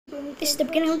This is the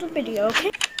beginning of the video,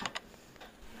 okay?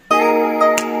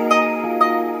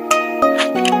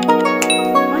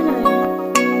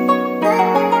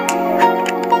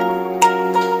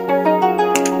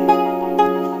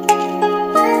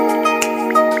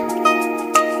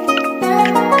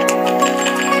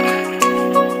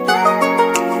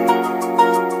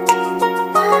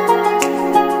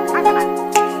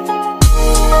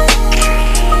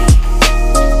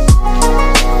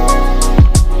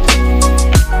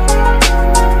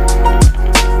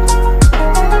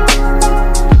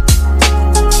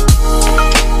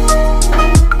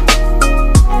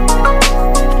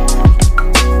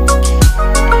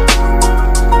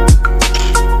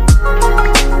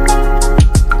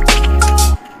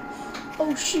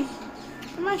 Oh shoot,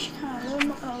 I'm actually kind of low, I'm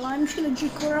not gonna lie, I'm just gonna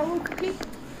juke her out real quickly.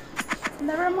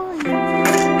 Never mind.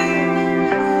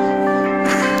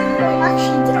 Well,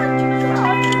 actually, did I juke her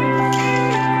out?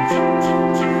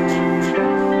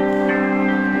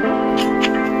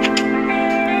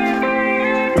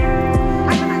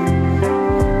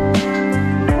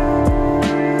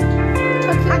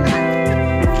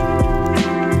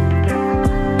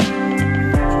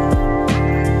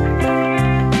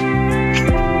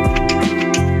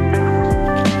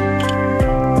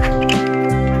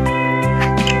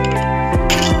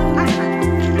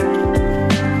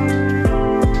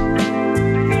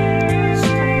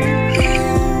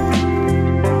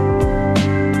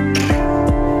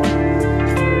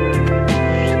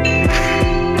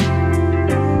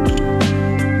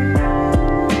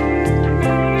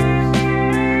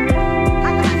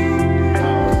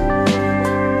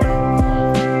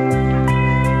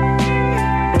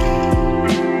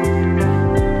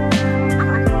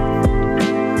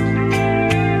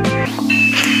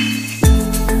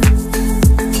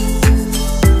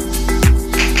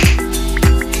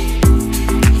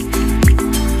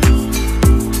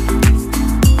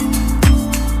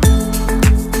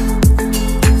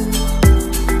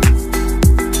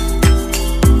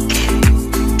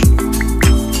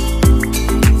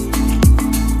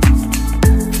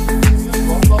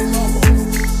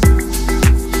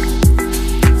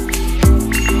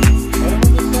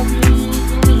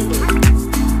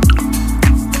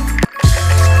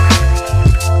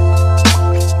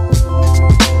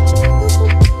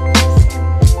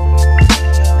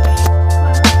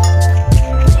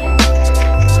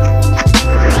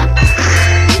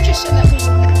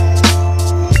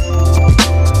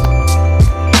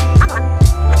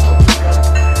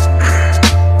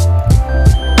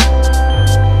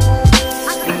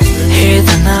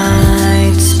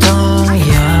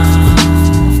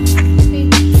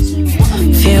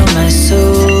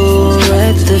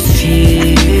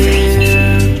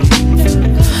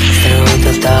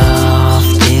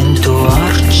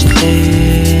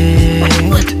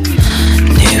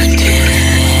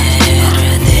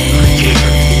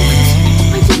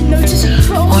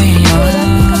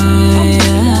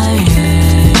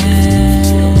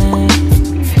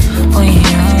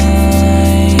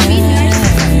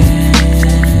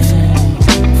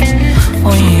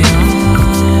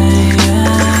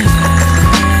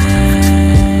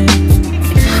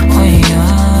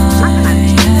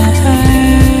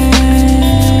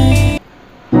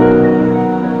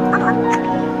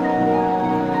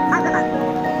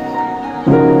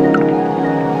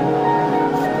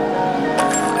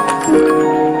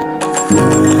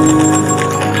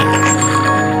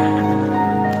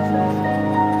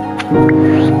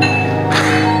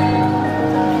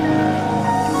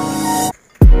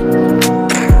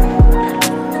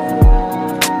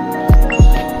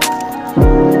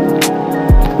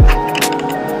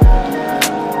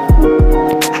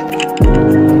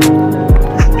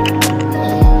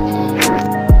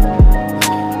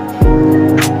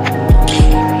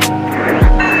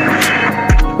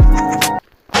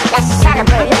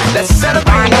 Let's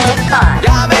celebrate.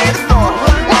 Y'all made it fun.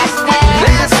 Let's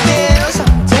dance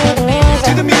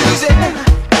to the music.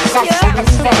 So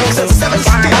seven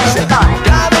steps.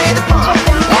 Y'all made it fun.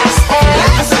 Let's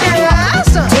dance to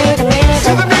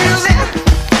the music.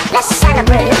 Let's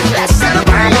celebrate. Y'all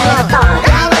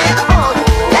made it fun.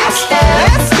 Let's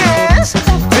dance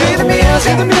to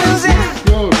the music.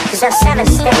 So seven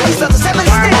steps. Y'all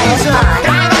made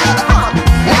it fun.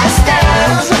 Let's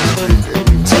dance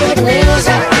to the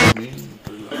music.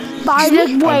 By the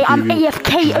way, I'm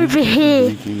AFK over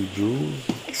here.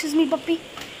 Excuse me, puppy.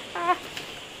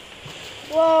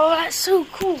 Whoa, that's so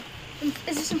cool.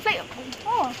 Is this inflatable?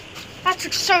 Oh, that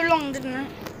took so long, didn't it?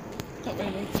 Not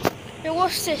really. Yeah,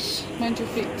 what's this? Mind your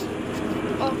feet.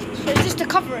 Oh, so is this to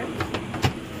cover it?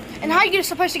 And how are you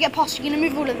supposed to get past? You're going to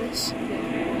move all of this?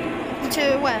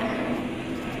 To where?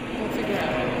 We'll figure it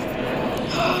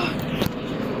out.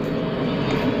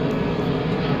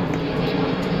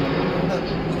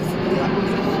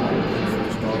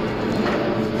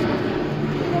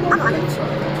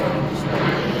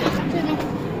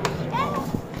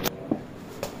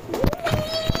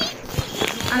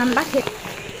 And I'm back here.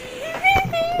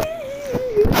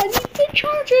 I need to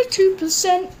charge it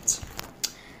 2%.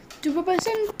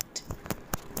 2%.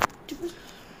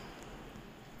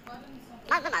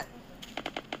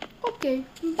 Okay,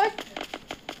 I'm back.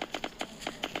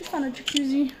 Just found a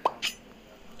jacuzzi.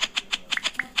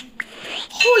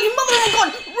 Holy mother of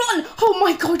God! Run! Oh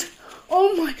my God!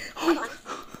 Oh my! Oh.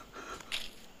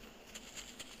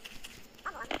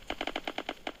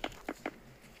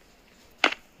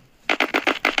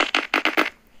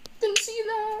 Didn't see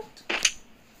that.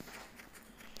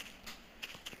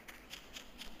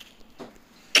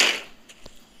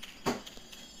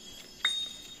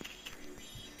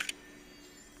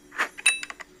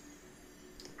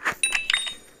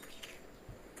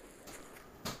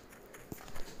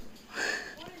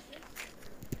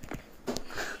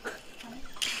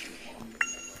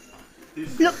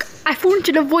 Look, I fall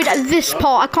into the void at this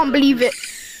part. I can't believe it.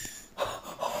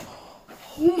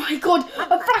 Oh my God!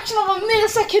 A fraction of a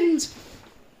millisecond.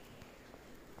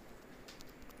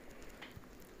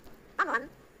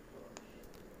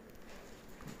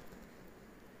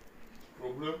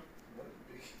 Problem?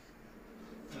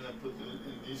 And I put it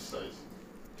in this size.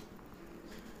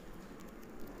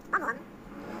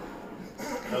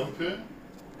 Help you?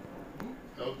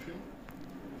 Help you?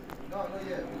 No, not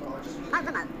yet. No, I just looked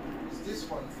at it's this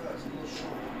one first. I'm not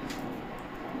sure.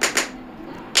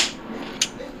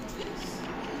 Maybe this.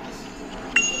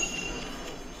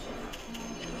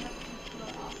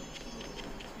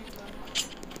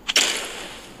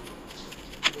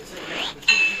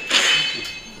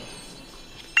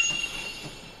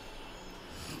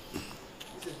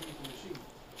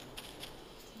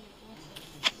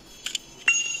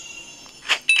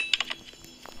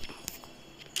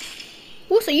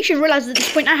 Also, you should realize at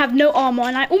this point I have no armor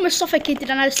and I almost suffocated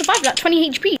and I survived at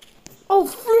 20 HP. Oh,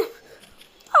 flip!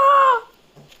 Ah!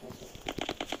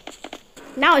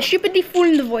 Now I stupidly fall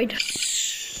in the void.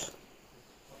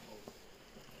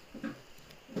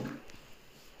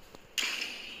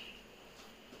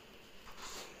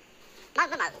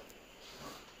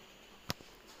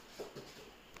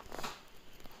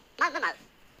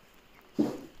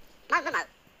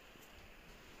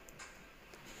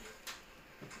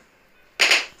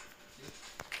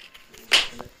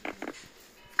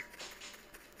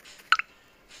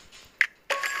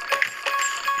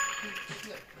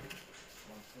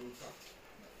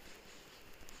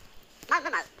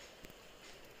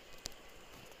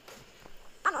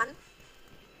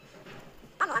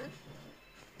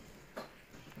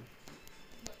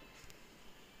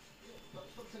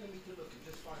 Stop telling me to look and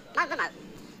just find out. I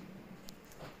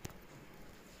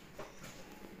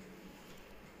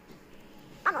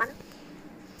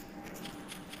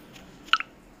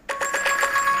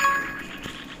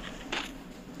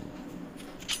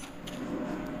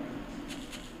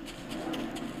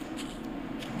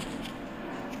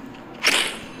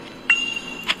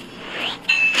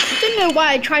don't know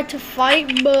why I tried to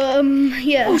fight, but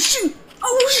yeah. Oh shoot!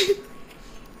 Oh shoot!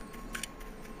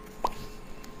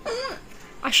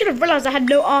 I should have realized I had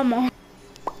no armor.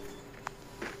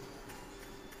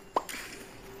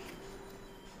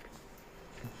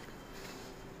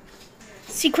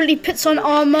 Secretly puts on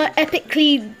armor,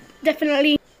 epically,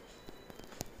 definitely.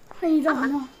 I need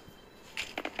armor.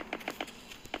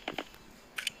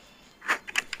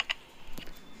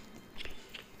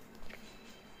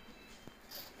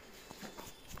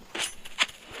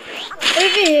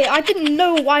 Over here, I didn't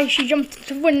know why she jumped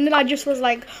into the void, and then I just was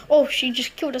like, oh, she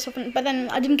just killed herself, but then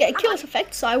I didn't get a kill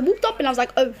effect, so I walked up and I was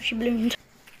like, oh, she ballooned.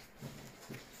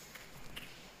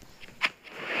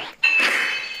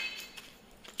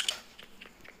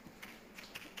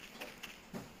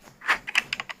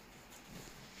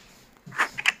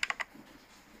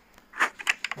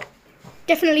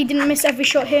 Definitely didn't miss every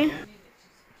shot here.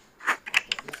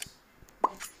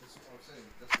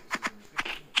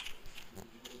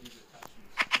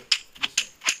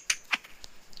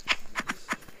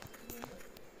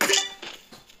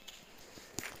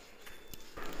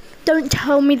 Don't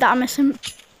tell me that I'm a simp.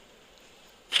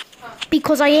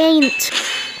 Because I ain't.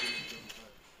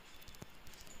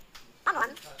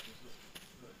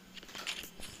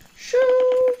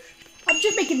 Shoo! I'm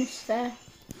just making this fair.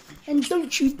 And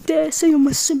don't you dare say I'm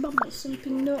a simp. I'm not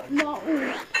simping. No, not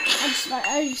at all.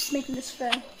 I'm just making this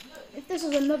fair. If this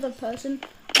was another person,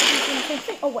 I'd be doing the same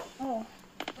thing. Oh wait. Oh.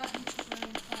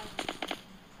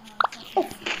 Oh.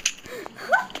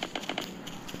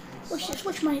 Watch this.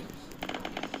 Watch my.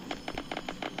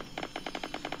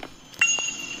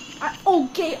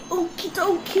 Okay.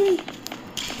 Okay.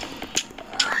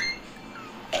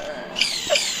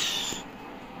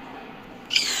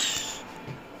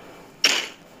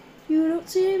 You don't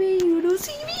see me, you don't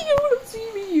see me, you don't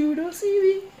see me, you don't see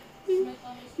me.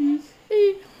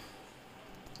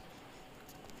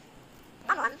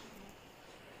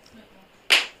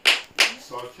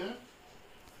 Sakin.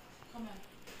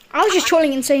 I was just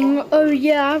trolling and saying, oh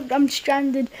yeah, I'm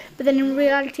stranded. But then in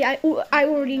reality, I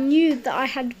already knew that I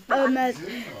had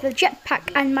the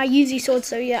jetpack and my Uzi sword.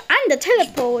 So yeah, and the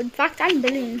teleport, in fact, and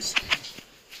balloons.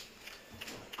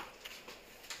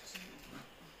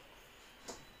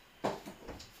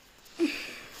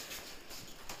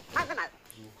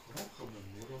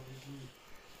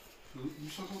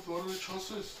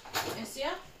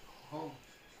 Esya?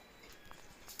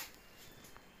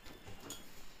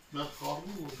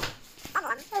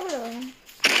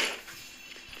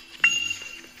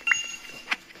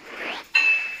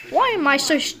 Why am I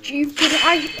so stupid?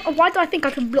 Why do I think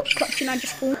I can block clutch and I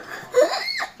just fall?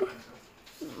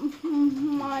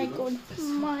 My god,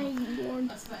 my god.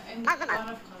 That's my end of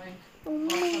coming. Oh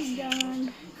my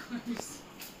god.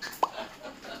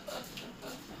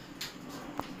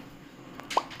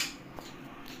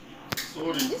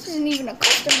 Sorry. This isn't even a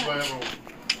custom match.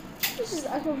 This is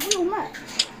like a real match.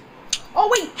 Oh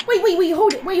wait,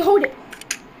 hold it.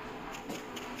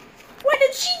 Where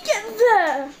did she get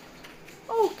there?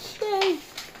 Okay.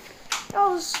 That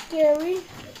was scary.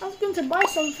 I was going to buy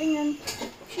something and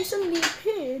she suddenly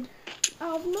appeared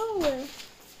out of nowhere.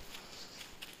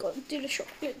 Got to do the shop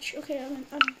glitch. Okay, I'm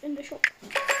in the shop.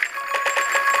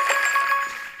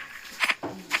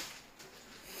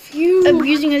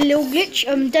 Using a little glitch.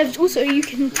 Devs, also you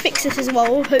can fix this as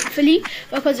well, hopefully,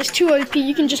 because it's too OP.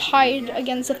 You can just hide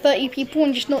against the 30 people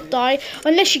and just not die,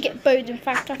 unless you get bowed. In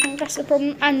fact, I think that's the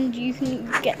problem, and you can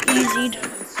get Uzi'd.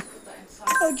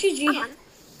 Oh, GG.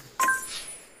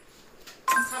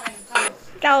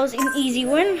 That was an easy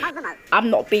win. I'm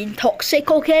not being toxic,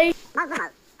 okay?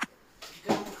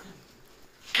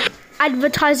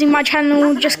 Advertising my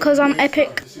channel just because I'm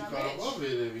epic.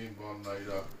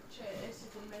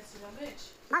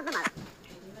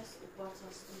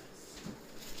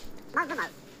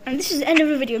 And this is the end of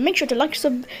the video. Make sure to like,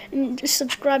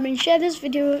 subscribe and share this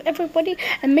video with everybody,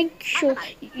 and make sure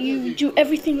you do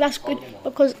everything that's good,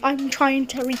 because I'm trying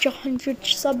to reach 100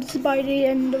 subs by the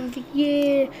end of the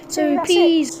year. So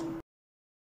peace.